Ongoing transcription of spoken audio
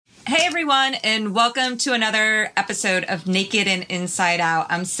Hey everyone, and welcome to another episode of Naked and Inside Out.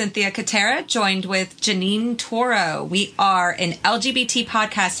 I'm Cynthia Katera, joined with Janine Toro. We are an LGBT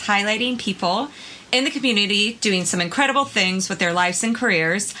podcast highlighting people in the community doing some incredible things with their lives and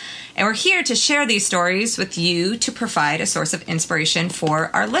careers. And we're here to share these stories with you to provide a source of inspiration for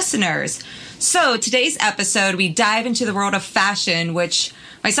our listeners. So today's episode, we dive into the world of fashion, which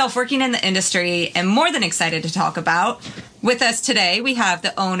myself working in the industry am more than excited to talk about. With us today, we have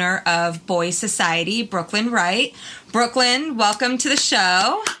the owner of Boys Society, Brooklyn Wright. Brooklyn, welcome to the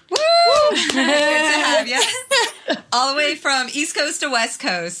show. Woo! Good to have you. All the way from East Coast to West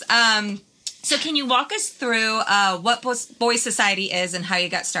Coast. So can you walk us through what Boys Society is and how you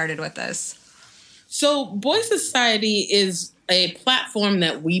got started with this? So Boys Society is a platform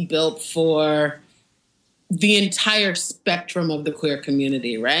that we built for the entire spectrum of the queer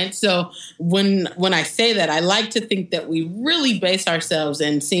community, right? So when I say that, I like to think that we really base ourselves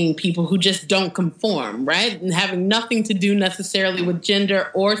in seeing people who just don't conform, right? And having nothing to do necessarily with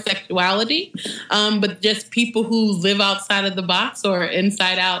gender or sexuality, but just people who live outside of the box or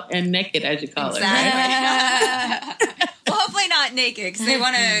inside out and naked, as you call it. Right? Well, hopefully not naked, because they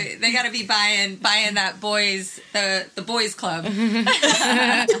got to be buying that the boys club.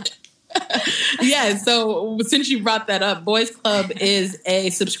 Yeah, so since you brought that up, Boys Club is a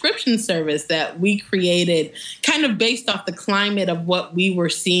subscription service that we created kind of based off the climate of what we were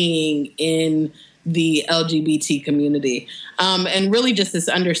seeing in the LGBT community. And really just this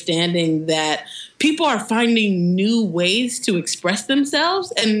understanding that people are finding new ways to express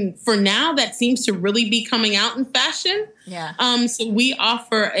themselves. And for now, that seems to really be coming out in fashion. Yeah. So we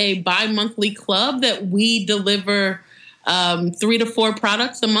offer a bi-monthly club that we deliver 3 to 4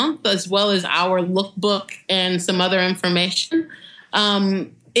 products a month, as well as our lookbook and some other information.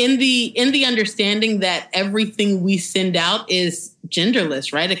 In the understanding that everything we send out is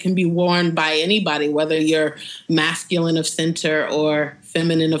genderless, right? It can be worn by anybody, whether you're masculine of center or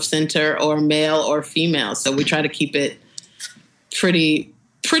feminine of center or male or female. So we try to keep it pretty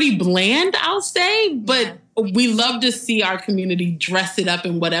bland, I'll say, but we love to see our community dress it up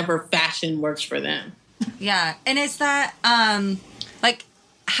in whatever fashion works for them. Yeah. And is that,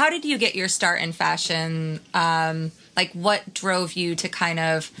 how did you get your start in fashion? What drove you to kind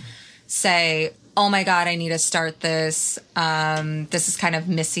of say, oh my God, I need to start this. This is kind of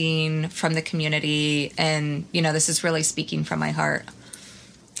missing from the community. And, this is really speaking from my heart.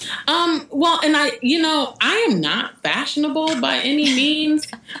 I am not fashionable by any means.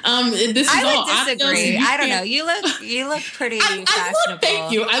 This is I would disagree. I don't know. You look pretty fashionable.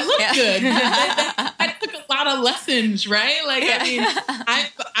 Thank you. I look good. I took a lot of lessons, right?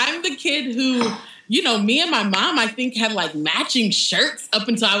 I'm the kid who, me and my mom, I think, had matching shirts up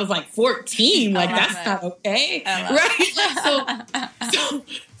until I was 14. That's not okay. Right?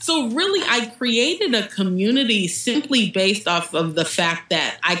 So really, I created a community simply based off of the fact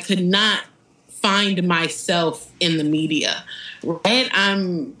that I could not find myself in the media, right?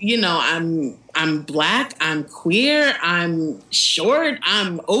 I'm Black, I'm queer, I'm short,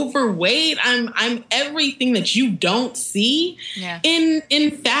 I'm overweight, I'm everything that you don't see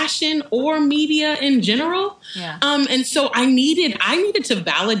in fashion or media in general. Yeah. And so I needed to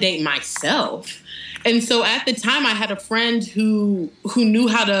validate myself. And so at the time, I had a friend who knew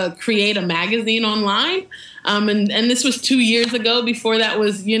how to create a magazine online. And this was 2 years ago, before that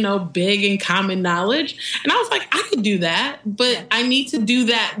was, big and common knowledge. And I was like, I could do that, but I need to do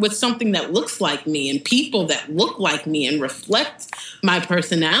that with something that looks like me and people that look like me and reflect my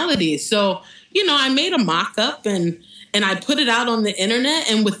personality. So, I made a mock-up and I put it out on the internet.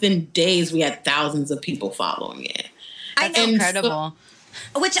 And within days, we had thousands of people following it. That's incredible.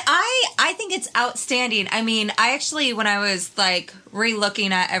 Which I think it's outstanding. I mean, I actually, when I was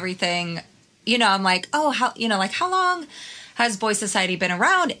re-looking at everything, I'm like, oh, how long has Boys Society been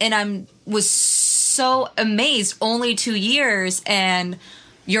around? And was so amazed, only 2 years, and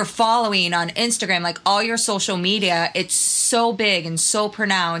your following on Instagram, all your social media, it's so big and so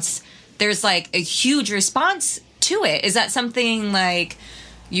pronounced. There's a huge response to it. Is that something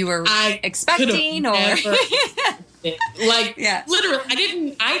you were expecting, or?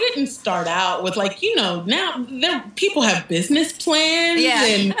 Literally, I didn't start out with now people have business plans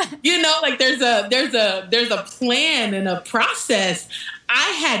and there's a plan and a process.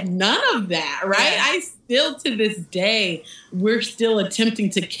 I had none of that, right? I still, to this day, we're still attempting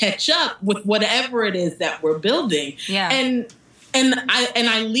to catch up with whatever it is that we're building. Yeah. And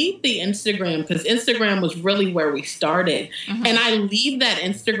I leave the Instagram because Instagram was really where we started. Mm-hmm. And I leave that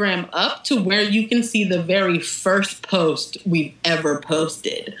Instagram up to where you can see the very first post we've ever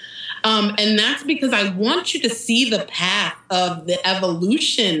posted. And that's because I want you to see the path of the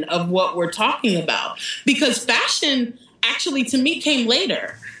evolution of what we're talking about. Because fashion actually, to me, came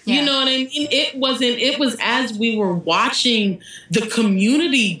later. Yeah. You know what I mean? It was as we were watching the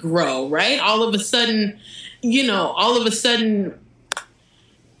community grow, right? All of a sudden,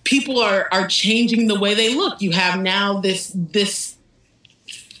 people are changing the way they look. You have now this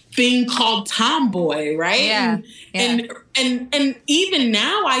thing called tomboy, right? Yeah. And even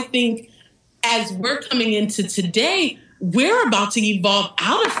now, I think as we're coming into today, we're about to evolve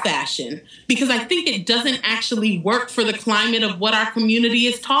out of fashion because I think it doesn't actually work for the climate of what our community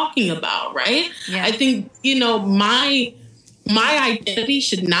is talking about, right? Yeah. I think, my identity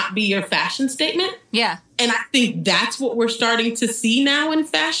should not be your fashion statement. Yeah. And I think that's what we're starting to see now in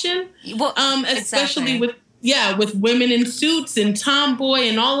fashion. Well, especially exactly. with women in suits and tomboy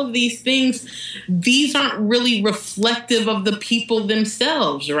and all of these things. These aren't really reflective of the people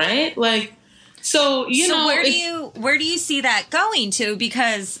themselves, right? Like, so where do you see that going to?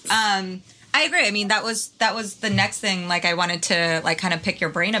 Because I agree. I mean, that was the next thing like I wanted to like kind of pick your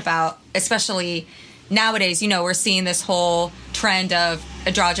brain about, especially nowadays. We're seeing this whole trend of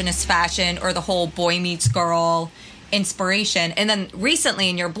androgynous fashion or the whole boy meets girl inspiration. And then recently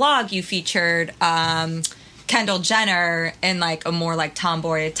in your blog, you featured Kendall Jenner in like a more like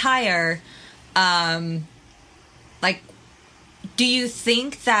tomboy attire. Like, do you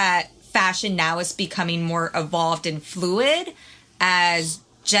think that fashion now is becoming more evolved and fluid as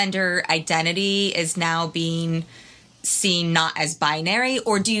gender identity is now being seen not as binary?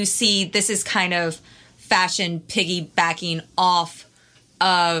 Or do you see this is kind of fashion piggybacking off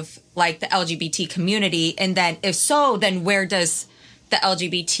of like the LGBT community? And then if so, then where does the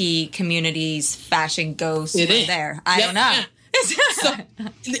LGBT community's fashion go from there? I don't know. So,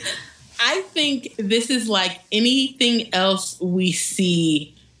 I think this is like anything else we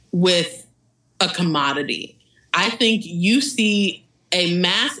see with a commodity. I think you see a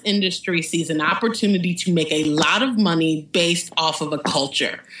mass industry sees an opportunity to make a lot of money based off of a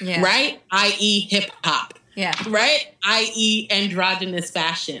culture, right? I.e. hip hop, right? I.e. androgynous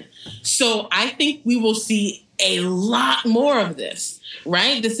fashion. So I think we will see a lot more of this,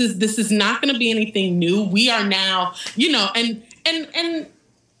 right? This is not going to be anything new. We are now, and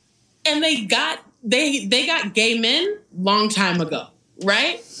they got gay men long time ago,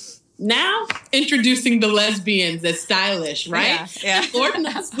 right? Now introducing the lesbians as stylish, right? Yeah. Lord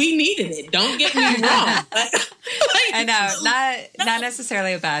knows we needed it. Don't get me wrong. I know, not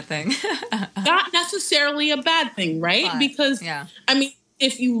necessarily a bad thing. Not necessarily a bad thing, right? But, because I mean,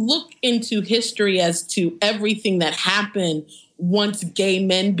 if you look into history as to everything that happened once gay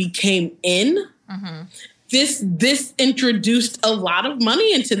men became in, this introduced a lot of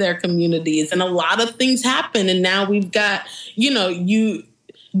money into their communities, and a lot of things happened. And now we've got,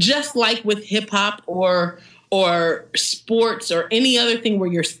 just like with hip hop or sports or any other thing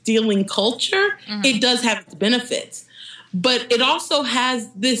where you're stealing culture, it does have its benefits. But it also has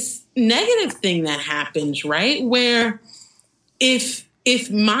this negative thing that happens, right? Where if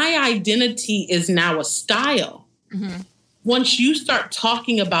my identity is now a style, once you start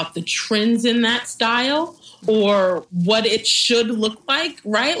talking about the trends in that style or what it should look like,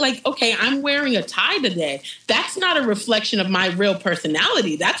 right? Like, okay, I'm wearing a tie today. That's not a reflection of my real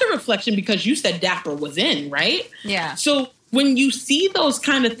personality. That's a reflection because you said Dapper was in, right? Yeah. So when you see those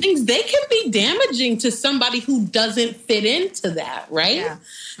kind of things, they can be damaging to somebody who doesn't fit into that, right? Yeah.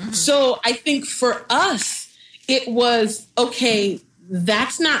 So I think for us, it was, okay,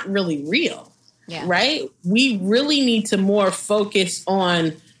 that's not really real, right? We really need to more focus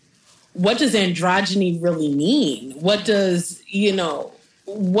on what does androgyny really mean? What does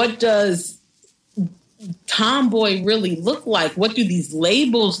tomboy really look like? What do these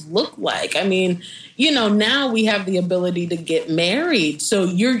labels look like? I mean, now we have the ability to get married. So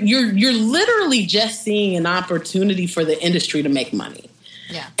you're literally just seeing an opportunity for the industry to make money.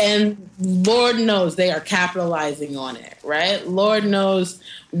 Yeah. And Lord knows they are capitalizing on it, right? Lord knows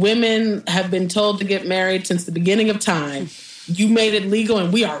women have been told to get married since the beginning of time. You made it legal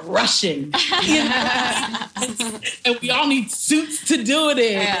and we are rushing. And we all need suits to do it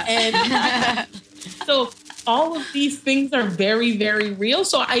in. Yeah. And so all of these things are very, very real.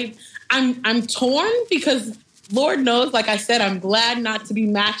 So I'm torn because Lord knows, like I said, I'm glad not to be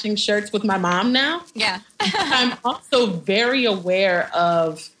matching shirts with my mom now. Yeah. I'm also very aware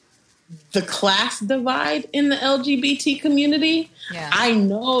of the class divide in the LGBT community. Yeah. I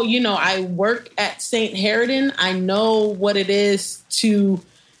know, I work at St. Harridan. I know what it is to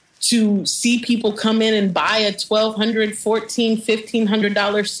to see people come in and buy a $1,200, $1,400,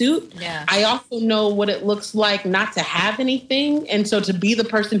 $1,500 suit. Yeah. I also know what it looks like not to have anything. And so to be the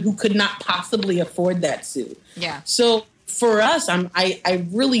person who could not possibly afford that suit. Yeah. So for us, I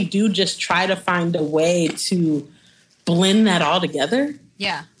really do just try to find a way to blend that all together.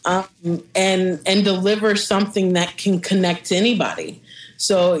 Yeah. And deliver something that can connect to anybody.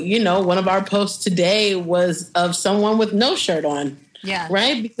 So, one of our posts today was of someone with no shirt on. Yeah.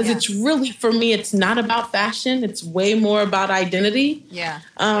 Right? Because it's really, for me, it's not about fashion. It's way more about identity. Yeah.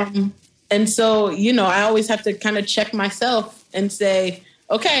 And so, I always have to kind of check myself and say,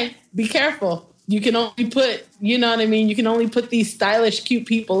 okay, be careful. You can only put, you can only put these stylish, cute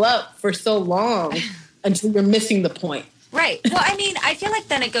people up for so long until you're missing the point. Right. Well, I feel like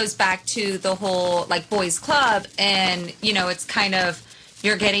then it goes back to the whole like boys club and, it's kind of,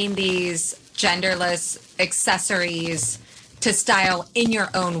 you're getting these genderless accessories to style in your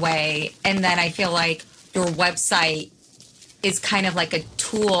own way. And then I feel like your website is kind of like a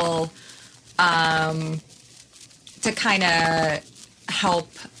tool to kind of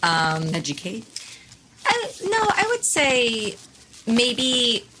help educate. I would say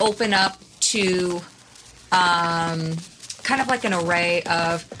maybe open up to kind of like an array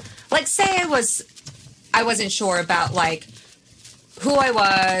of, like, say I wasn't sure about like who I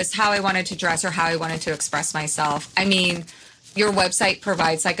was, how I wanted to dress, or how I wanted to express myself. Your website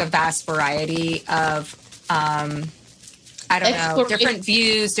provides like a vast variety of, different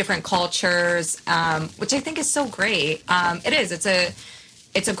views, different cultures, which I think is so great. It is.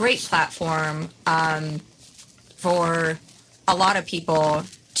 It's a great platform for a lot of people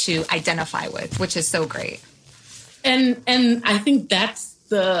to identify with, which is so great. And I think that's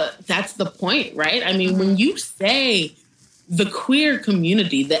the point, right? When you say the queer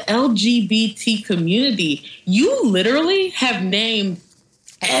community, the LGBT community, you literally have named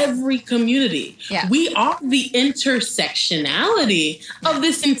every community. Yeah. We are the intersectionality of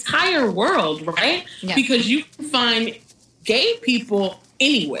this entire world, right? Yeah. Because you can find gay people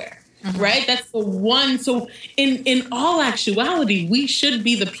anywhere. Right? That's the one. So in all actuality, we should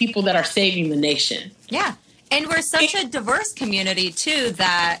be the people that are saving the nation. Yeah. And we're such a diverse community, too,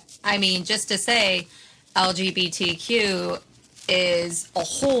 that, just to say LGBTQ is a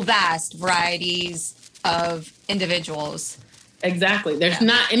whole vast varieties of individuals. Exactly. There's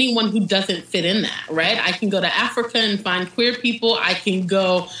not anyone who doesn't fit in that, right? I can go to Africa and find queer people. I can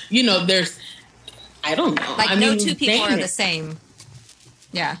go, there's, I don't know. Like no two people are the same.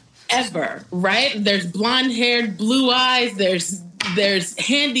 Yeah. Ever, right? There's blonde-haired, blue eyes. There's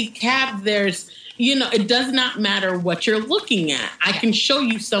handicapped. There's, it does not matter what you're looking at. I can show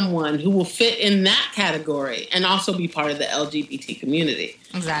you someone who will fit in that category and also be part of the LGBT community.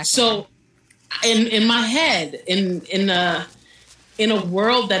 Exactly. So, in my head, in a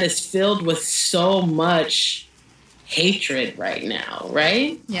world that is filled with so much hatred right now,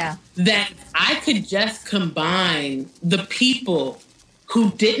 right? Yeah. That I could just combine the people who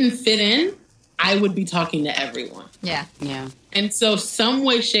didn't fit in, I would be talking to everyone. Yeah. Yeah. And so some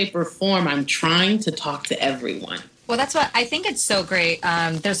way, shape, or form, I'm trying to talk to everyone. Well, that's what I think it's so great.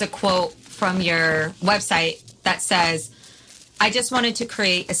 There's a quote from your website that says, I just wanted to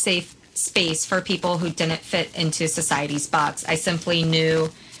create a safe space for people who didn't fit into society's box. I simply knew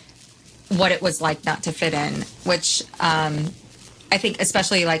what it was like not to fit in, which I think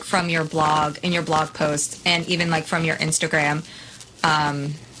especially like from your blog, in your blog post, and even like from your Instagram,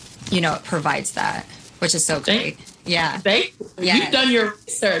 it provides that, which is so great. Yeah. You've done your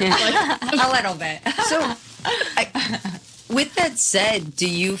research. A little bit. So, with that said, do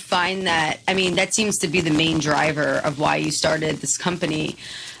you find that, that seems to be the main driver of why you started this company.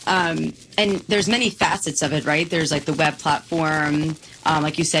 And there's many facets of it, right? There's like the web platform.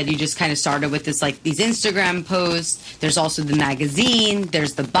 Like you said, you just kind of started with this, like these Instagram posts. There's also the magazine.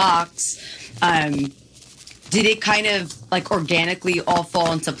 There's the box. Did it kind of like organically all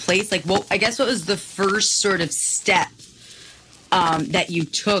fall into place? Like, what was the first sort of step that you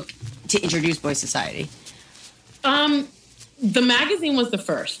took to introduce Boy Society? The magazine was the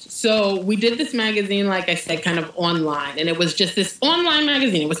first. So we did this magazine, like I said, kind of online. And it was just this online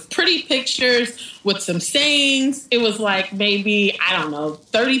magazine. It was pretty pictures with some sayings. It was like maybe,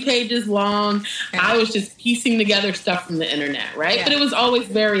 30 pages long. Yeah. I was just piecing together stuff from the internet, right? Yeah. But it was always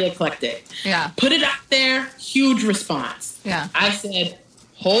very eclectic. Yeah. Put it out there, huge response. Yeah. I said,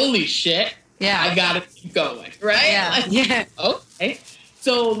 holy shit. Yeah. I got to keep going, right? Yeah. Okay.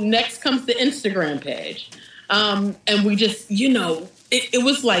 So next comes the Instagram page. And we just, it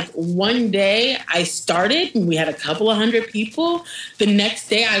was like one day I started and we had a couple of hundred people. The next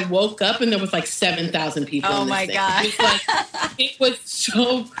day I woke up and there was like 7,000 people. Oh my God. It was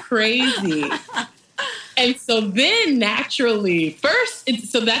so crazy. And so then naturally,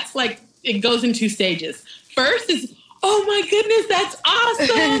 so that's like, it goes in two stages. First is, oh my goodness, that's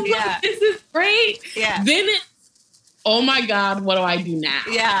awesome. Yeah. This is great. Yeah. Then it's, oh my God, what do I do now?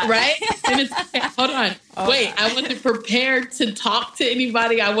 Yeah. Right? And it's, okay, hold on. Oh, wait, I wasn't prepared to talk to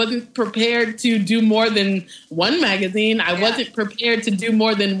anybody. I wasn't prepared to do more than one magazine. I wasn't prepared to do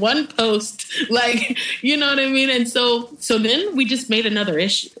more than one post. Like, you know what I mean? And so then we just made another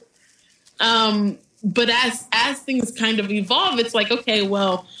issue. But as things kind of evolve, it's like, okay,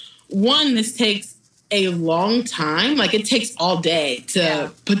 well, one, this takes a long time. Like it takes all day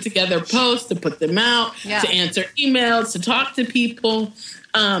to put together posts, to put them out, to answer emails, to talk to people.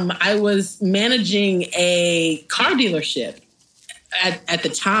 I was managing a car dealership at the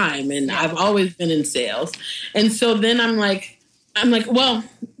time, and I've always been in sales. And so then I'm like, well,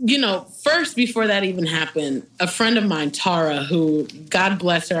 first, before that even happened, a friend of mine, Tara, who, God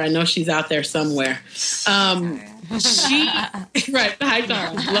bless her, I know she's out there somewhere. Hi,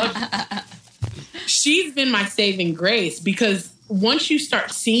 Tara. Love. She's been my saving grace, because once you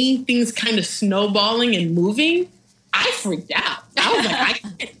start seeing things kind of snowballing and moving, I freaked out. I was like, I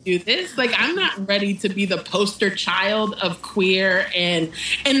can't do this. Like, I'm not ready to be the poster child of queer. And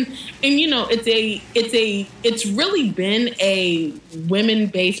it's really been a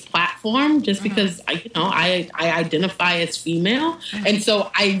women-based platform, just because I identify as female. And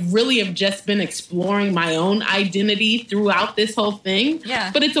so I really have just been exploring my own identity throughout this whole thing.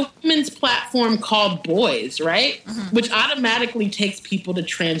 Yeah. But it's a women's platform called Boys, right? Which automatically takes people to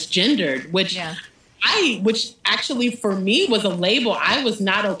transgendered, which actually for me was a label I was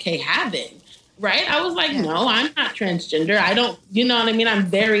not okay having, right? I was like, no, I'm not transgender. I don't, you know what I mean? I'm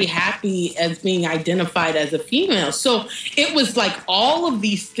very happy as being identified as a female. So it was like all of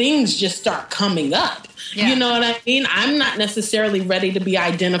these things just start coming up. Yeah. You know what I mean? I'm not necessarily ready to be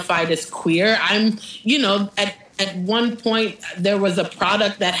identified as queer. I'm, at one point there was a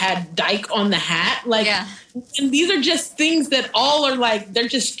product that had dyke on the hat. And these are just things that all are like, they're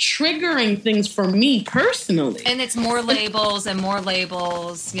just triggering things for me personally. And it's more labels and more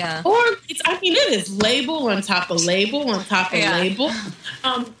labels. Yeah. Or it is label on top of label on top of label.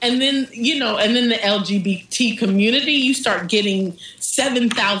 And then the LGBT community, you start getting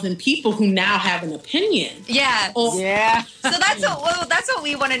 7,000 people who now have an opinion. Yeah. So that's what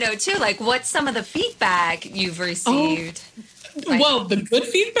we want to know too. Like, what's some of the feedback you've received? Well, the good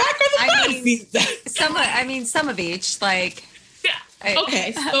feedback or the bad feedback? Some of each.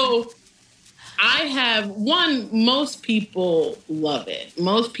 Okay, so I have most people love it.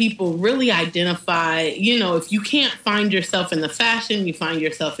 Most people really identify, if you can't find yourself in the fashion, you find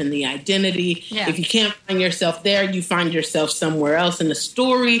yourself in the identity. Yeah. If you can't find yourself there, you find yourself somewhere else in the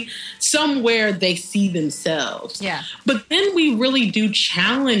story, somewhere they see themselves. Yeah. But then we really do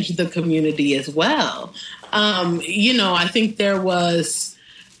challenge the community as well. I think there was,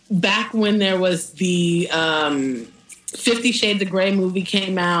 back when there was the 50 Shades of Grey movie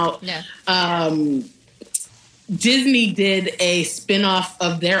came out, Disney did a spinoff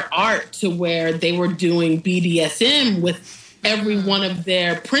of their art to where they were doing BDSM with every one of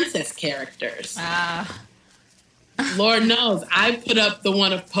their princess characters. Lord knows, I put up the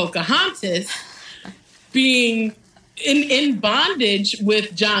one of Pocahontas being in bondage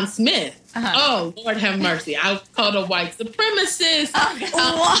with John Smith. Oh, Lord have mercy. I was called a white supremacist.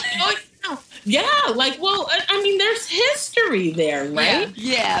 There's history there, right?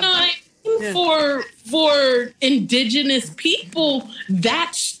 Yeah. For indigenous people,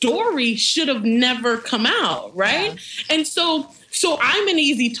 that story should have never come out, right? Yeah. And so I'm an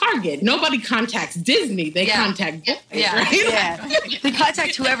easy target. Nobody contacts Disney. They contact Disney, right? Yeah. They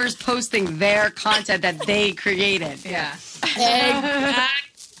contact whoever's posting their content that they created. Yeah. Exactly.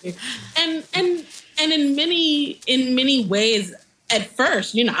 And in many ways, at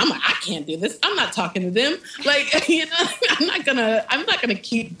first, I can't do this. I'm not talking to them. I'm not gonna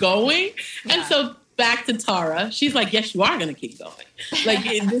keep going. Yeah. And so back to Tara, she's like, yes, you are gonna keep going.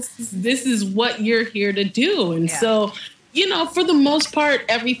 This is what you're here to do. And so, for the most part,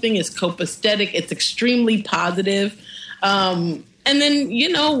 everything is copacetic. It's extremely positive. And then,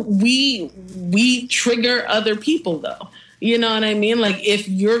 we trigger other people though. You know what I mean? Like, if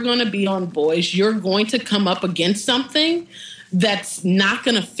you're going to be on Boys, you're going to come up against something that's not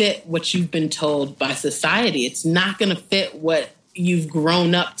going to fit what you've been told by society. It's not going to fit what you've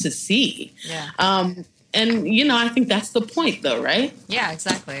grown up to see. Yeah. I think that's the point, though, right? Yeah,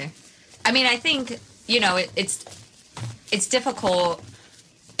 exactly. I mean, I think, it's difficult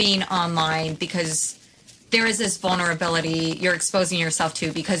being online because there is this vulnerability you're exposing yourself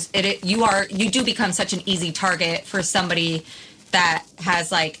to because you do become such an easy target for somebody that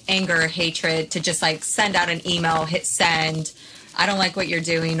has like anger, hatred to just like send out an email, hit send. I don't like what you're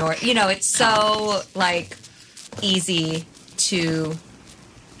doing, or it's so like easy to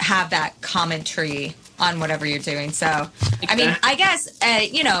have that commentary on whatever you're doing. So, I mean, I guess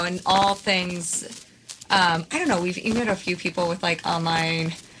in all things, I don't know. We've even had a few people with like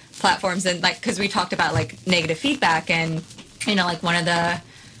online platforms and like because we talked about like negative feedback and like one of the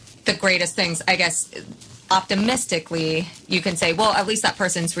greatest things, I guess, optimistically, you can say, well, at least that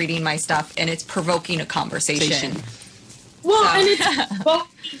person's reading my stuff and it's provoking a conversation. Well, and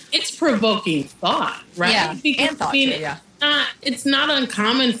it's provoking thought, right? Yeah, because, and thought too, yeah. It's not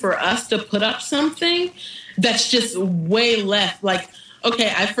uncommon for us to put up something that's just way left. Like,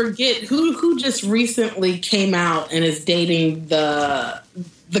 okay, I forget who just recently came out and is dating the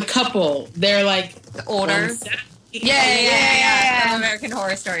couple. They're like the older. Yeah. American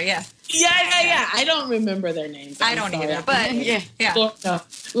Horror Story, yeah. Yeah. I don't remember their names. I don't either, but yeah.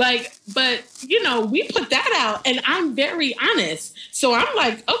 Like, but we put that out, and I'm very honest. So I'm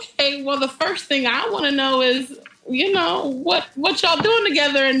like, okay, well, the first thing I want to know is, what y'all doing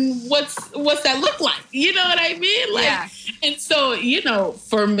together, and what's that look like? You know what I mean? Like, yeah. And so,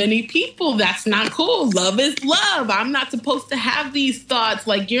 for many people, that's not cool. Love is love. I'm not supposed to have these thoughts.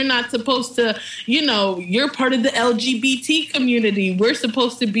 Like, you're not supposed to, you're part of the LGBT community. We're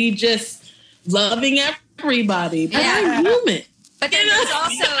supposed to be just loving everybody. But I'm human. But then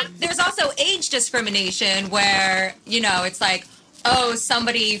there's also age discrimination where, it's like, oh,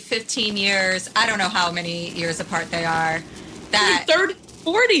 somebody 15 years, I don't know how many years apart they are. That 30,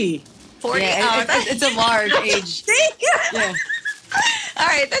 40. 40? Yeah, it's a large age. Yeah. All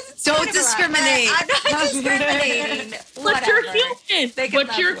right. Don't discriminate. I'm not discriminating. But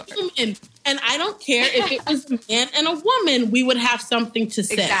you're human. And I don't care if it was a man and a woman, we would have something to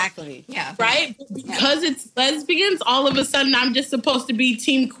say. Exactly. Yeah. Right? Because it's lesbians, all of a sudden I'm just supposed to be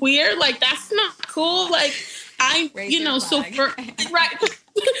team queer. Like, that's not cool. Like, so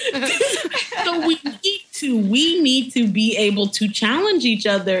we need to be able to challenge each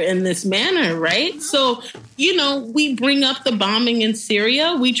other in this manner, right? So, we bring up the bombing in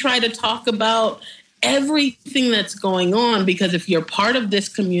Syria. We try to talk about everything that's going on, because if you're part of this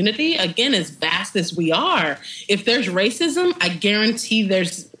community, again, as vast as we are, if there's racism, I guarantee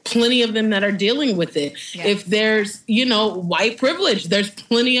there's plenty of them that are dealing with it. Yeah. If there's, white privilege, there's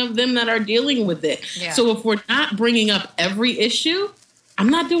plenty of them that are dealing with it. Yeah. So if we're not bringing up every issue, I'm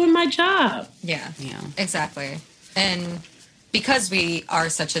not doing my job. Yeah, exactly. And because we are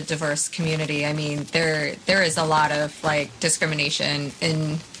such a diverse community, I mean, there is a lot of like discrimination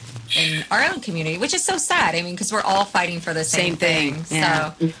in our own community, which is so sad. I mean, because we're all fighting for the same thing.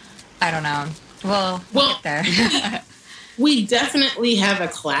 Yeah. So I don't know. We'll get there. We definitely have a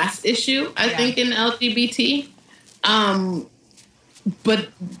class issue, I think, in LGBT. But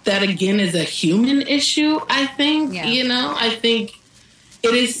that, again, is a human issue, I think. Yeah. I think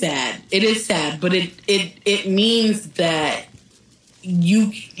it is sad. It is sad. But it means that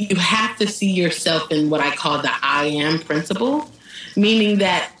you have to see yourself in what I call the I am principle, meaning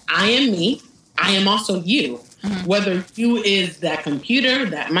that I am me. I am also you. Mm-hmm. Whether you is that computer,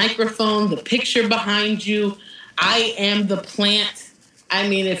 that microphone, the picture behind you, I am the plant. I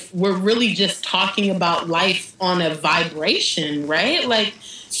mean, if we're really just talking about life on a vibration, right? Like,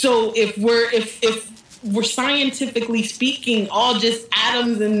 so if we're scientifically speaking all just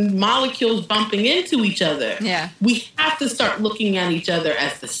atoms and molecules bumping into each other, we have to start looking at each other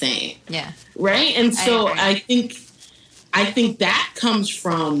as the same. Yeah. Right? And so I think that comes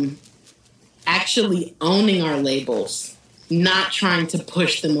from actually owning our labels, not trying to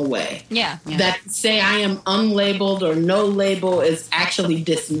push them away. Yeah. That say I am unlabeled or no label is actually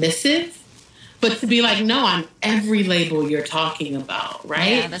dismissive. But to be like, no, I'm every label you're talking about,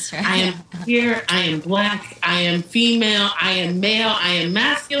 right? Yeah, that's right. I am queer, I am black, I am female, I am male, I am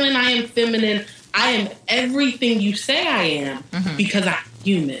masculine, I am feminine. I am everything you say I am because I'm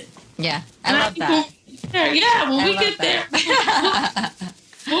human. Yeah, I love that. When we get there,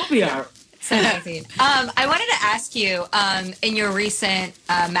 we'll be all right. So amazing. I wanted to ask you, in your recent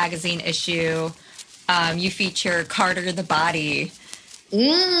magazine issue, you feature Carter the Body.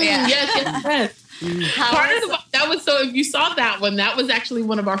 Yes. That was so. If you saw that one, that was actually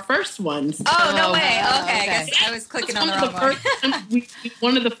one of our first ones. Oh, no way! Okay, I guess I was clicking on the wrong one.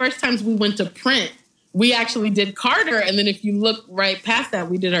 One of the first times we went to print, we actually did Carter, and then if you look right past that,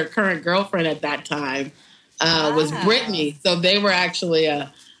 we did our current girlfriend at that time was Brittany. So they were actually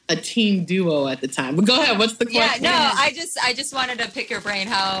a a team duo at the time. But go ahead. What's the question? Yeah, no, I just wanted to pick your brain.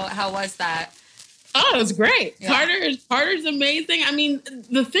 How was that? Oh, it was great. Yeah. Carter's amazing. I mean,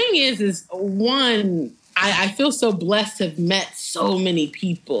 the thing is one, I feel so blessed to have met so many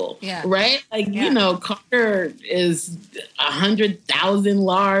people. Yeah. Right? Like, Carter is 100,000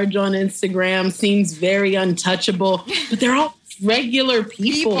 large on Instagram, seems very untouchable, but they're all regular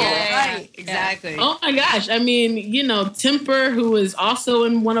people. Right. Exactly. Oh my gosh. I mean, Temper, who is also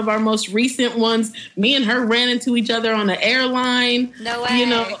in one of our most recent ones, me and her ran into each other on an airline. No way.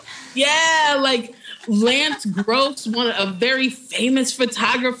 Like Lance Gross, a very famous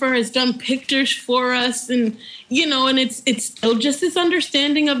photographer, has done pictures for us. And, and it's still just this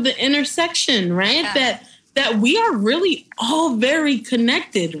understanding of the intersection, right? Yeah. That we are really all very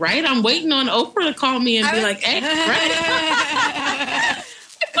connected, right? I'm waiting on Oprah to call me and be like, hey, right?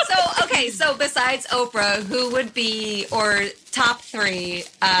 So besides Oprah, who would be, or top 3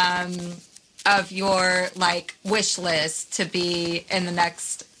 of your like wish list to be in the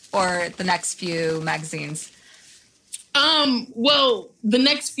next few magazines? Well, the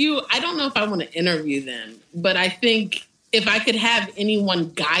next few, I don't know if I want to interview them, but I think if I could have anyone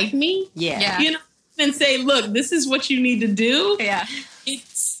guide me, and say, look, this is what you need to do. Yeah.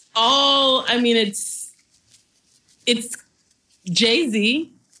 It's all, it's Jay-Z.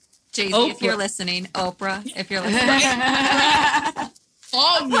 Jay-Z, Oprah. if you're listening. Oprah, if you're listening. I'm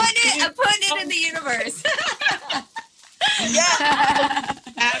putting it in the universe. Yeah.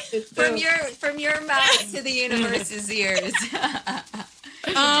 From your mouth to the universe's ears. Jay-Z,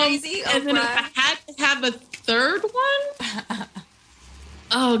 Oprah. And then if I had to have a third one,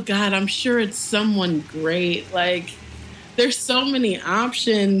 oh God, I'm sure it's someone great. Like, there's so many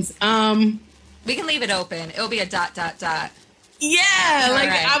options. We can leave it open. It'll be a ... Yeah, all like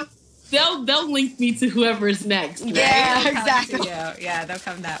right. they'll link me to whoever's next. Right? Yeah, They'll come exactly. to you. Yeah, they'll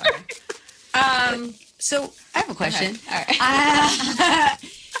come that way. So I have a question. Okay. All right.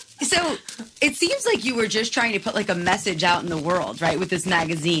 So it seems like you were just trying to put like a message out in the world, right? With this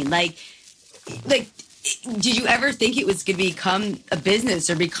magazine, like, did you ever think it was going to become a business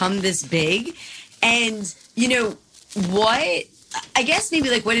or become this big? And what? I guess maybe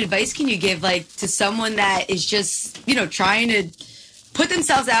like what advice can you give like to someone that is just trying to put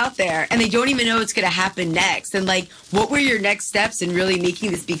themselves out there and they don't even know what's going to happen next? And like, what were your next steps in really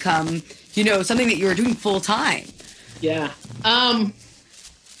making this become something that you were doing full time? Yeah.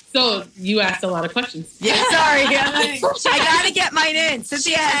 So you asked a lot of questions. Yeah, sorry. I got to get mine in.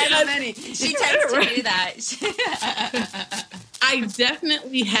 Cynthia had so many. She tends to do that. I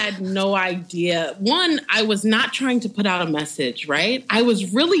definitely had no idea. One, I was not trying to put out a message, right? I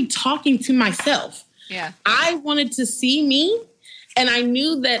was really talking to myself. Yeah. I wanted to see me, and I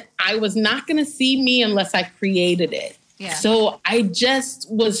knew that I was not going to see me unless I created it. Yeah. So I just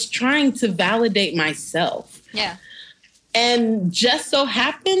was trying to validate myself. Yeah. And just so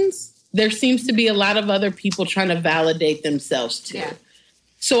happens, there seems to be a lot of other people trying to validate themselves too. Yeah.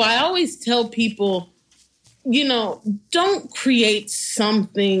 So I always tell people, don't create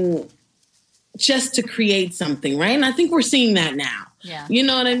something just to create something, right? And I think we're seeing that now. Yeah. You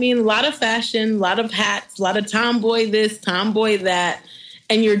know what I mean? A lot of fashion, a lot of hats, a lot of tomboy this, tomboy that,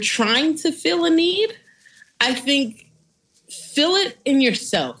 and you're trying to fill a need. I think fill it in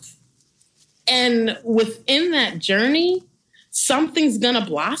yourself. And within that journey, something's going to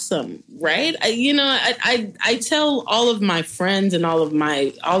blossom, right? I tell all of my friends and all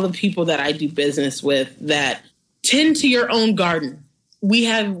the people that I do business with that tend to your own garden.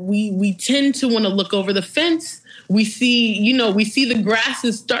 We tend to want to look over the fence. We see the grass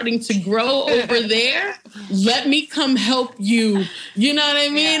is starting to grow over there. Let me come help you. You know what I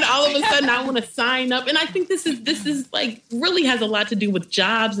mean? Yeah. All of a sudden I want to sign up. And I think this is like really has a lot to do with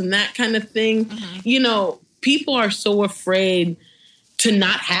jobs and that kind of thing. Mm-hmm. People are so afraid to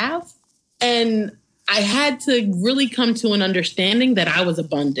not have. And I had to really come to an understanding that I was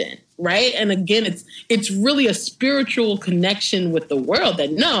abundant, right? And again, it's really a spiritual connection with the world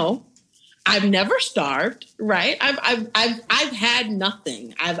that no, I've never starved, right? I've had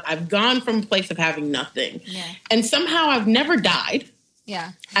nothing. I've gone from a place of having nothing. Yeah. And somehow I've never died.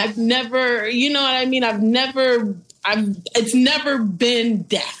 Yeah. I've never, you know what I mean? It's never been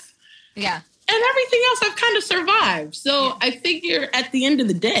death. Yeah. And everything else I've kind of survived. So I figure at the end of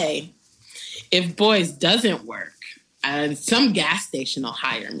the day, if Boys doesn't work, some gas station will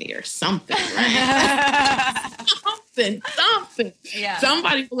hire me or something, right? something. Yeah.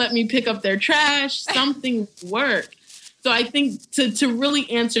 Somebody will let me pick up their trash. Something will work. So I think to really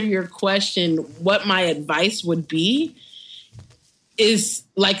answer your question, what my advice would be is,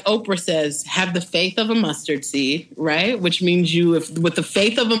 like Oprah says, have the faith of a mustard seed, right? Which means with the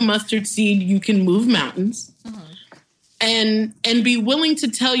faith of a mustard seed, you can move mountains. And be willing to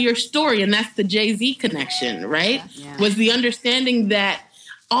tell your story. And that's the Jay-Z connection, right? Yeah. Was the understanding that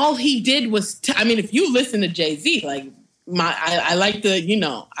all he did was, if you listen to Jay-Z, like I like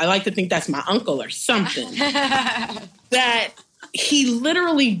to think that's my uncle or something. That he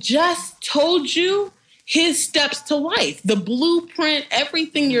literally just told you his steps to life. The blueprint,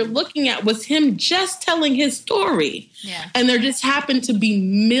 everything you're looking at was him just telling his story. Yeah. And there just happened to be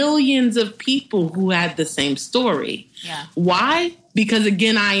millions of people who had the same story. Yeah. Why? Because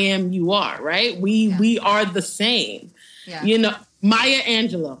again, I am, you are, right? We are the same. Yeah. You know, Maya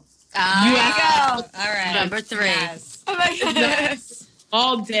Angelou. There you go. All right. Number 3. Yes. Oh my goodness.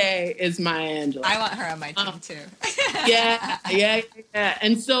 All day is Maya Angelou. I want her on my team too. Yeah.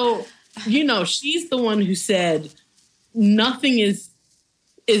 And so, you know, she's the one who said, nothing is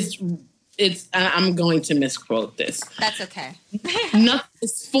I'm going to misquote this. That's okay. Nothing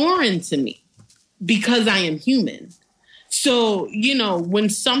is foreign to me because I am human. So, you know, when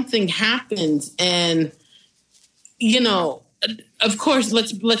something happens and, you know, of course,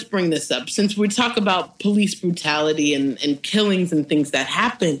 let's bring this up. Since we talk about police brutality and killings and things that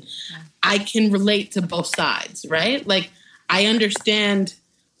happen, I can relate to both sides, right? Like, I understand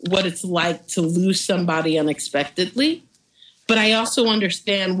what it's like to lose somebody unexpectedly, but I also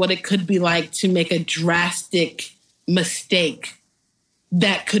understand what it could be like to make a drastic mistake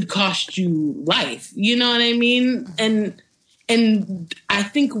that could cost you life. You know what I mean? And I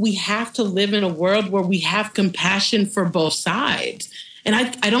think we have to live in a world where we have compassion for both sides. And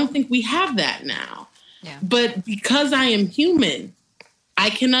I don't think we have that now. Yeah. But because I am human,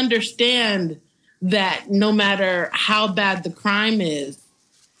 I can understand that no matter how bad the crime is,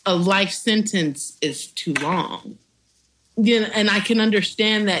 a life sentence is too long. You know, and I can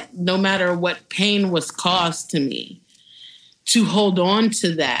understand that no matter what pain was caused to me, to hold on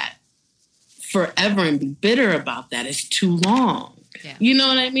to that forever and be bitter about that is too long. Yeah. You know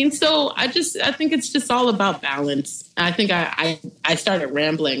what I mean? So I think it's just all about balance. I think I started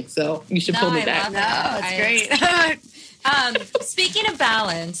rambling, so you should pull me back. Love it. No, it's great. Speaking of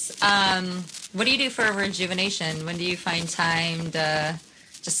balance, what do you do for rejuvenation? When do you find time to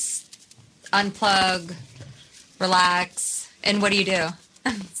just unplug, relax, and what do you do?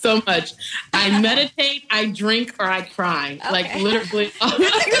 So much. I meditate, I drink, or I cry. Okay. Like literally.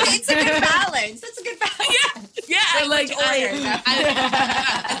 It's a good balance. It's a good balance. Yeah. Like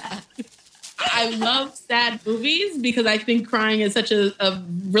I love sad movies because I think crying is such a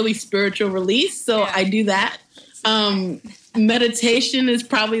really spiritual release. So Yeah. I do that. Meditation is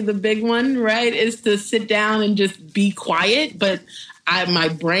probably the big one, right? Is to sit down and just be quiet. But my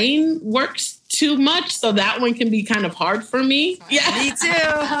brain works too much, so that one can be kind of hard for me. Yeah, Me too.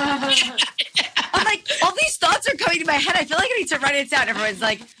 I'm like, all these thoughts are coming to my head. I feel like I need to write it down. Everyone's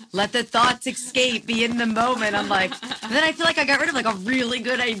like, let the thoughts escape, be in the moment. I'm like, and then I feel like I got rid of like a really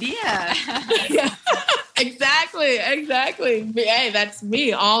good idea. Yeah. Exactly. Hey, that's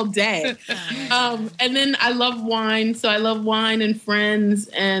me all day. And then I love wine, so I love wine and friends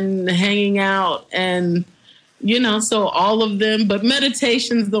and hanging out and. You know, so all of them, but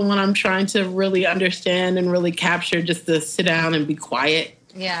meditation's the one I'm trying to really understand and really capture, just to sit down and be quiet.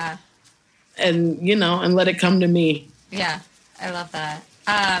 Yeah. And, you know, and let it come to me. Yeah. I love that.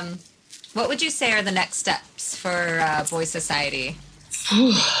 What would you say are the next steps for Boy Society?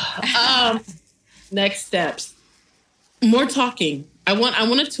 Next steps. More talking. I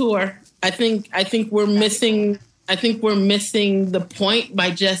want a tour. I think we're missing the point by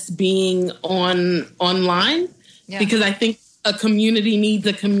just being online, because I think a community needs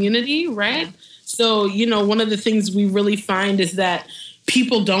a community, right? Yeah. So, you know, one of the things we really find is that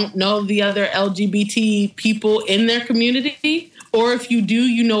people don't know the other LGBT people in their community, or if you do,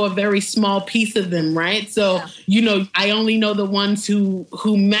 you know a very small piece of them, right? So, you know, I only know the ones who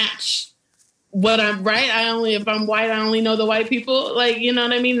match what I'm right. If I'm white, I only know the white people, like, you know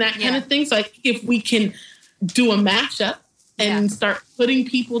what I mean? That kind of thing. So I think if we can do a mashup and start putting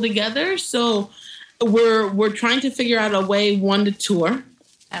people together. So we're trying to figure out a way, one, to tour,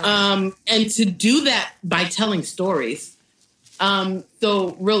 and to do that by telling stories.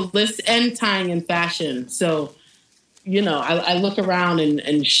 So realistic and tying in fashion. So, you know, I look around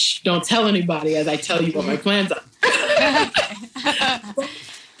and don't tell anybody as I tell you what my plans are.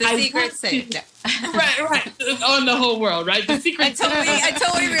 The secret's safe. Right. On the whole world, right? The secret. I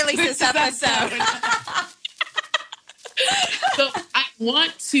totally released this episode. So I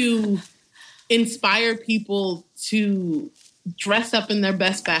want to inspire people to dress up in their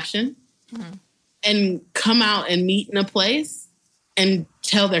best fashion and come out and meet in a place and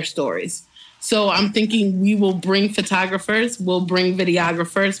tell their stories. So I'm thinking we will bring photographers, we'll bring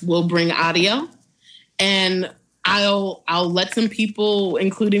videographers, we'll bring audio, and I'll let some people,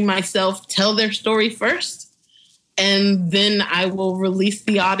 including myself, tell their story first. And then I will release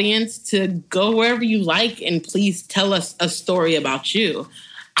the audience to go wherever you like and please tell us a story about you.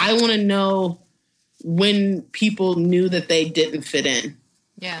 I want to know when people knew that they didn't fit in.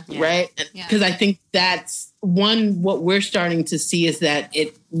 Yeah. Right? Because I think that's what we're starting to see is that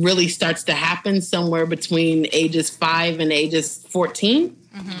it really starts to happen somewhere between ages 5 and ages 14.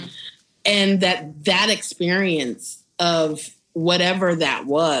 Mm-hmm. And that experience of whatever that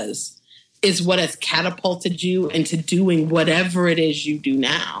was is what has catapulted you into doing whatever it is you do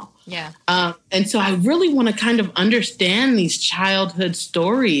now. Yeah. And so I really want to kind of understand these childhood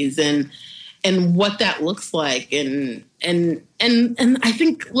stories and what that looks like and I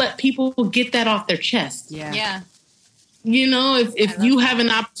think let people get that off their chest. Yeah. You know, if you have an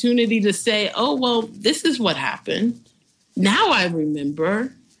opportunity to say, oh, well, this is what happened. Now I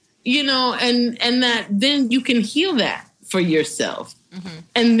remember, you know, and that then you can heal that for yourself. Mm-hmm.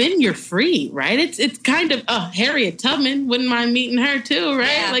 And then you're free, right? It's kind of Harriet Tubman. Wouldn't mind meeting her too, right?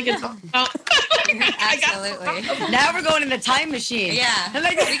 Yeah. Like it's all about Absolutely. Now we're going in the time machine. Yeah.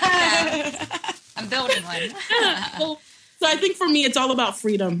 I'm building one. So I think for me, it's all about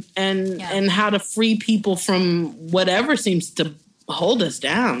freedom and how to free people from whatever seems to hold us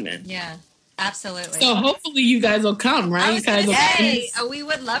down. Yeah. Absolutely. So hopefully you guys will come, right? We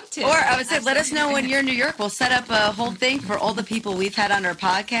would love to. Or I would say, let us know when you're in New York. We'll set up a whole thing for all the people we've had on our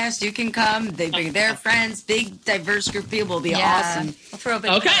podcast. You can come. They bring their friends. Big, diverse group of people will be awesome. We'll throw a big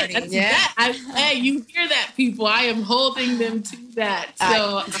party. Hey, you hear that, people? I am holding them to that.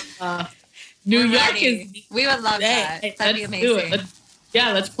 So New York is... We would love that. That'd be amazing.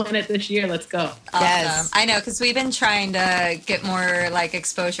 Let's plan it this year. Let's go. Awesome. Yes. I know, because we've been trying to get more like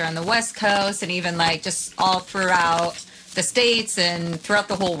exposure on the West Coast and even like just all throughout the States and throughout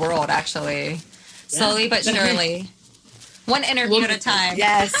the whole world, actually. Slowly but surely. One interview at a time.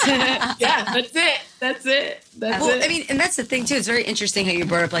 Yes. That's it. I mean, and that's the thing too. It's very interesting how you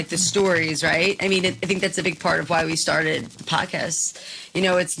brought up like the stories, right? I mean, I think that's a big part of why we started the podcast. You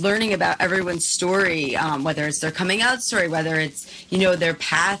know, it's learning about everyone's story, whether it's their coming out story, whether it's, you know, their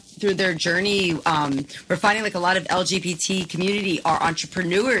path through their journey. We're finding like a lot of LGBT community are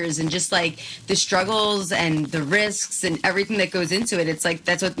entrepreneurs and just like the struggles and the risks and everything that goes into it. It's like,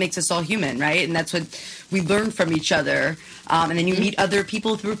 that's what makes us all human, right? And that's what we learn from each other. And then you meet other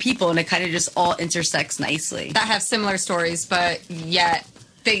people through people and it kind of just all intersects nicely. That have similar stories, but yet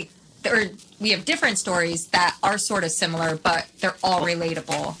we have different stories that are sort of similar, but they're all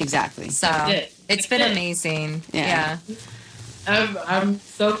relatable. Exactly. So it's been amazing. Yeah. I'm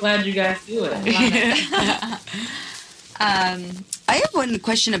so glad you guys do it. I have one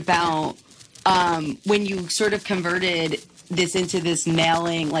question about when you sort of converted this into this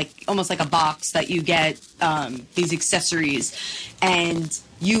mailing, like almost like a box that you get these accessories, and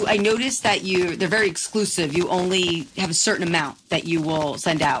I noticed that they're very exclusive. You only have a certain amount that you will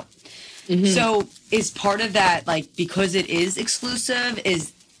send out. Mm-hmm. So is part of that like because it is exclusive,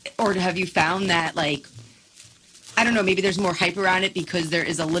 or have you found that like, I don't know, maybe there's more hype around it because there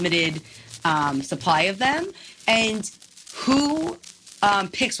is a limited supply of them? And who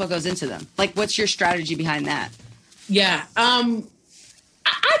picks what goes into them? Like, what's your strategy behind that? Yeah.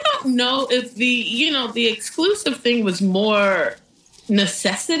 I don't know if the exclusive thing was more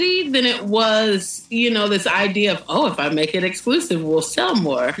necessity than it was, this idea of, if I make it exclusive, we'll sell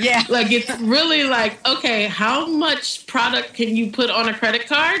more. Yeah. Like, it's really like, okay, how much product can you put on a credit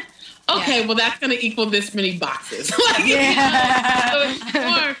card? Okay, well, that's going to equal this many boxes. So it's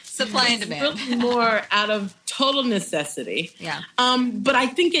more supply and demand. Really more out of total necessity. Yeah. But I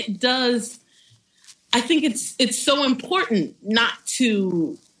think it does. I think it's so important not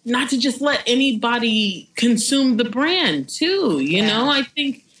to just let anybody consume the brand too. You know, I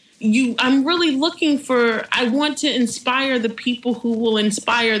think I'm really I want to inspire the people who will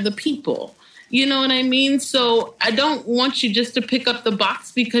inspire the people. You know what I mean? So I don't want you just to pick up the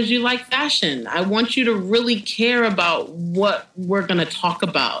box because you like fashion. I want you to really care about what we're going to talk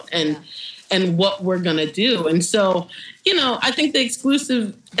about and what we're going to do. And so, I think the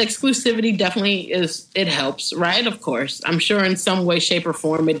exclusivity definitely it helps, right? Of course. I'm sure in some way, shape, or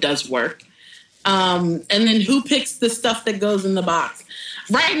form it does work. And then who picks the stuff that goes in the box?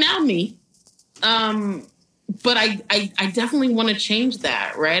 Right now, me. But I definitely want to change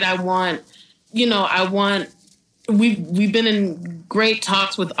that, right? We've been in great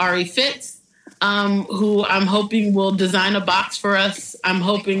talks with Ari Fitz. who I'm hoping will design a box for us. I'm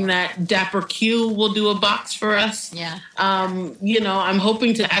hoping that Dapper Q will do a box for us. Yeah. I'm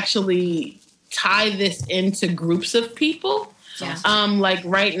hoping to actually tie this into groups of people. Yeah. Like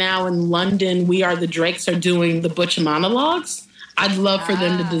right now in London, We Are the Drakes are doing the Butch monologues. I'd love for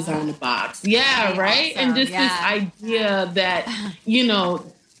them to design a box. Yeah, right? Awesome. And just this idea that,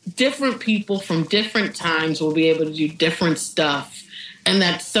 different people from different times will be able to do different stuff. And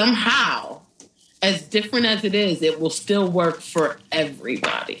that somehow, as different as it is, it will still work for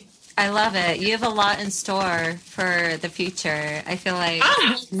everybody. I love it. You have a lot in store for the future. I feel like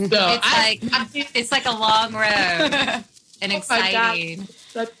it's like a long road and exciting.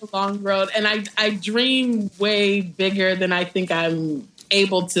 Such a long road. And I dream way bigger than I think I'm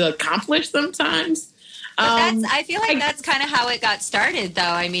able to accomplish sometimes. But I feel like that's kind of how it got started, though.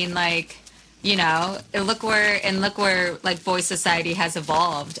 I mean, like, look where like Boy Society has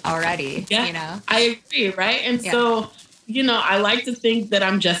evolved already. Yeah, I agree, right? And so, I like to think that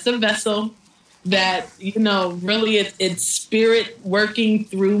I'm just a vessel. That really it's spirit working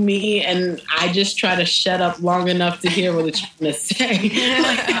through me, and I just try to shut up long enough to hear what it's trying to say.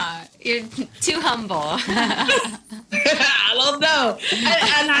 You're too humble. I don't know.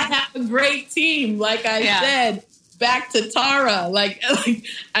 And I have a great team, like I said. Back to Tara,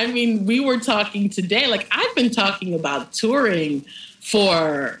 we were talking today. Like, I've been talking about touring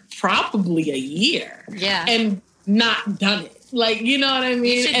for probably a year, and not done it. Like, you know what I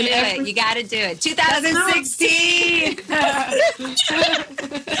mean? You should do it. You got to do it. 2016.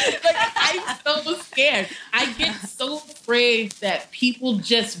 I'm so scared. I get so afraid that people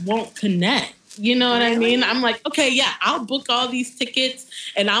just won't connect. You know what I mean? I'm like, okay, I'll book all these tickets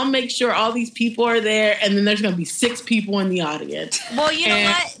and I'll make sure all these people are there. And then there's going to be 6 people in the audience. Well, you know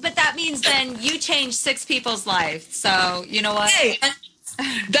what? But that means then you change 6 people's lives. So, you know what? Hey,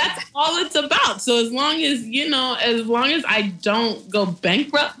 that's all it's about. So as long as I don't go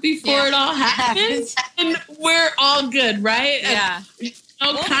bankrupt before it all happens, and we're all good, right? Yeah.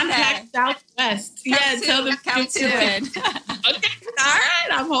 Contact Southwest. Tell them count to it. Okay. All right.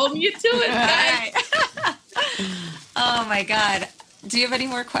 I'm holding you to it, guys. Right. Oh my God. Do you have any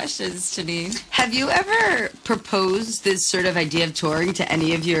more questions, Janine? Have you ever proposed this sort of idea of touring to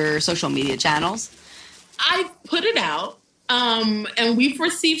any of your social media channels? I put it out. And we've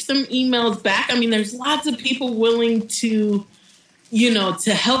received some emails back. I mean, there's lots of people willing to,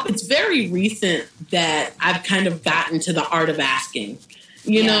 to help. It's very recent that I've kind of gotten to the art of asking.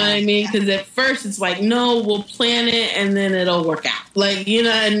 You know what I mean? Because at first it's like, no, we'll plan it and then it'll work out. Like,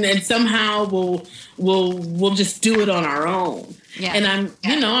 and somehow we'll just do it on our own. Yeah.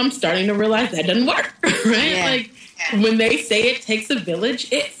 And I'm starting to realize that doesn't work, right? Yeah. Like, when they say it takes a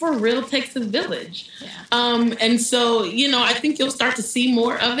village, it for real takes a village. Yeah. And so, I think you'll start to see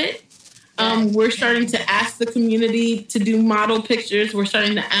more of it. We're starting to ask the community to do model pictures. We're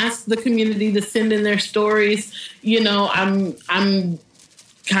starting to ask the community to send in their stories. I'm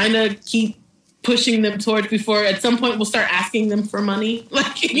kind of keep pushing them towards before at some point we'll start asking them for money.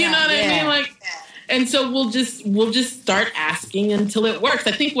 Like, you know what I mean? Like, and so we'll just start asking until it works.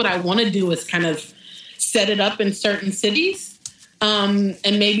 I think what I want to do is kind of set it up in certain cities, and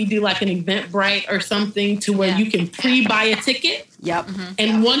maybe do like an Eventbrite or something to where you can pre-buy a ticket. Yep. Mm-hmm.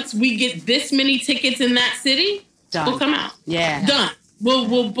 And once we get this many tickets in that city, we'll come out. Yeah. Done.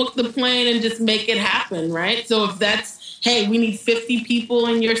 We'll book the plane and just make it happen, right? So if that's, hey, we need 50 people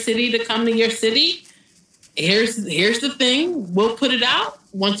in your city to come to your city, here's the thing. We'll put it out.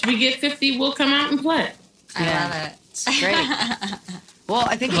 Once we get 50, we'll come out and play. I love it. It's great. Well,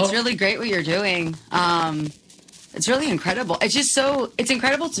 I think it's really great what you're doing. It's really incredible. It's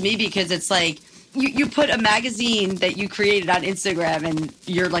incredible to me because it's like you put a magazine that you created on Instagram and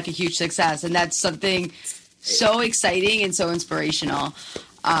you're like a huge success. And that's something so exciting and so inspirational.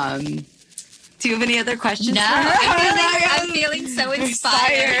 Do you have any other questions? No, I'm feeling so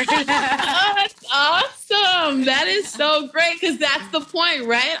inspired. Oh, that's awesome. That is so great because that's the point,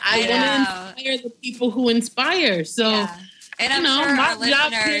 right? I want to inspire the people who inspire. So, and I'm sure my our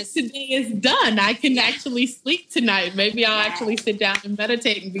job here listeners today is done. I can actually sleep tonight. Maybe I'll actually sit down and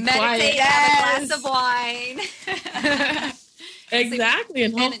meditate and be quiet. Have a glass of wine. Exactly,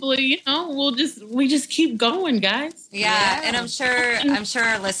 and hopefully, we just keep going, guys. Yeah, and I'm sure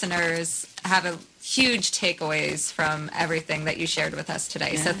our listeners have a huge takeaways from everything that you shared with us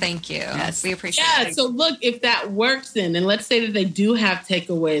today. So thank you. Yes. We appreciate it. Yeah, so look, if that works and let's say that they do have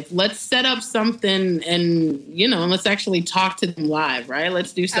takeaways, let's set up something and let's actually talk to them live, right?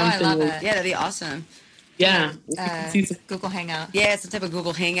 Let's do something. I love it. Yeah, that'd be awesome. Yeah. Google Hangout. Yeah, some type of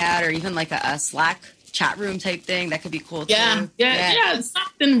Google Hangout or even like a Slack chat room type thing. That could be cool too. Yeah,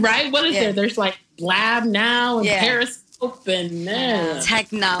 something Right? What is there? There's like Blab now and Periscope and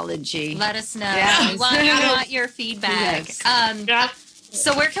technology. Let us know. We want your feedback.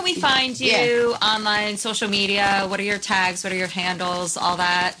 So where can we find you online, social media? What are your tags? What are your handles? All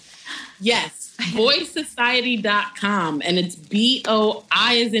that? Yes. boysociety.com, and it's BOI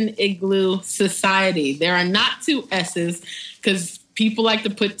as in igloo society. There are not two S's because people like to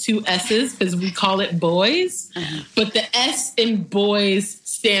put two S's because we call it boys, but the S in boys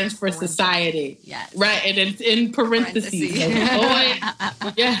stands for society. Yes. Right. And it's in parentheses. So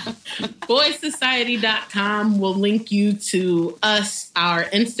boysociety.com will link you to us. Our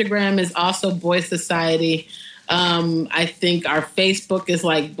Instagram is also Boy Society. I think our Facebook is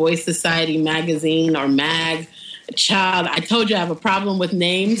like Boy Society Magazine or Mag. Child, I told you I have a problem with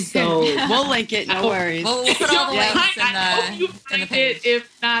names, so we'll link it. No worries. We'll put all the links I hope you find it. If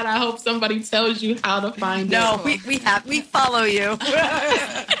not, I hope somebody tells you how to find it. No, we follow you.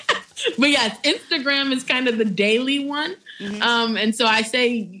 But yes, Instagram is kind of the daily one. And so I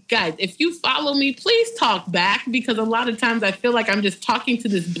say, guys, if you follow me, please talk back, because a lot of times I feel like I'm just talking to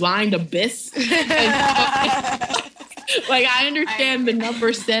this blind abyss. Like, I understand the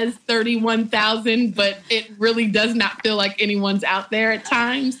number says 31,000, but it really does not feel like anyone's out there at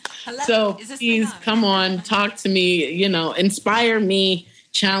times. So please come on, talk to me, inspire me,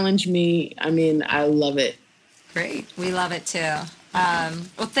 challenge me. I mean, I love it. Great. We love it too.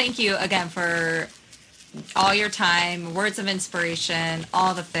 Well, thank you again for all your time, words of inspiration,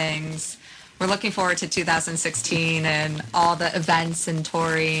 all the things. We're looking forward to 2016 and all the events and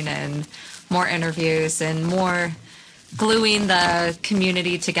touring and more interviews and more gluing the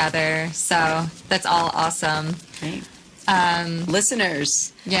community together. So that's all awesome. Great.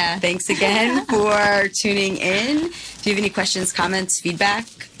 Listeners, thanks again for tuning in. If you have any questions, comments, feedback,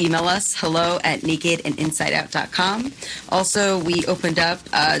 email us hello@nakedandinsideout.com. Also, we opened up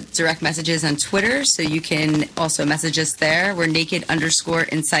direct messages on Twitter, so you can also message us there. We're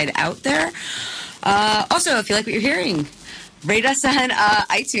naked_inside-out there. Also, if you like what you're hearing, rate us on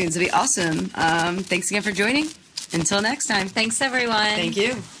iTunes. It'd be awesome. Thanks again for joining. Until next time. Thanks, everyone. Thank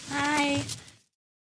you. Bye.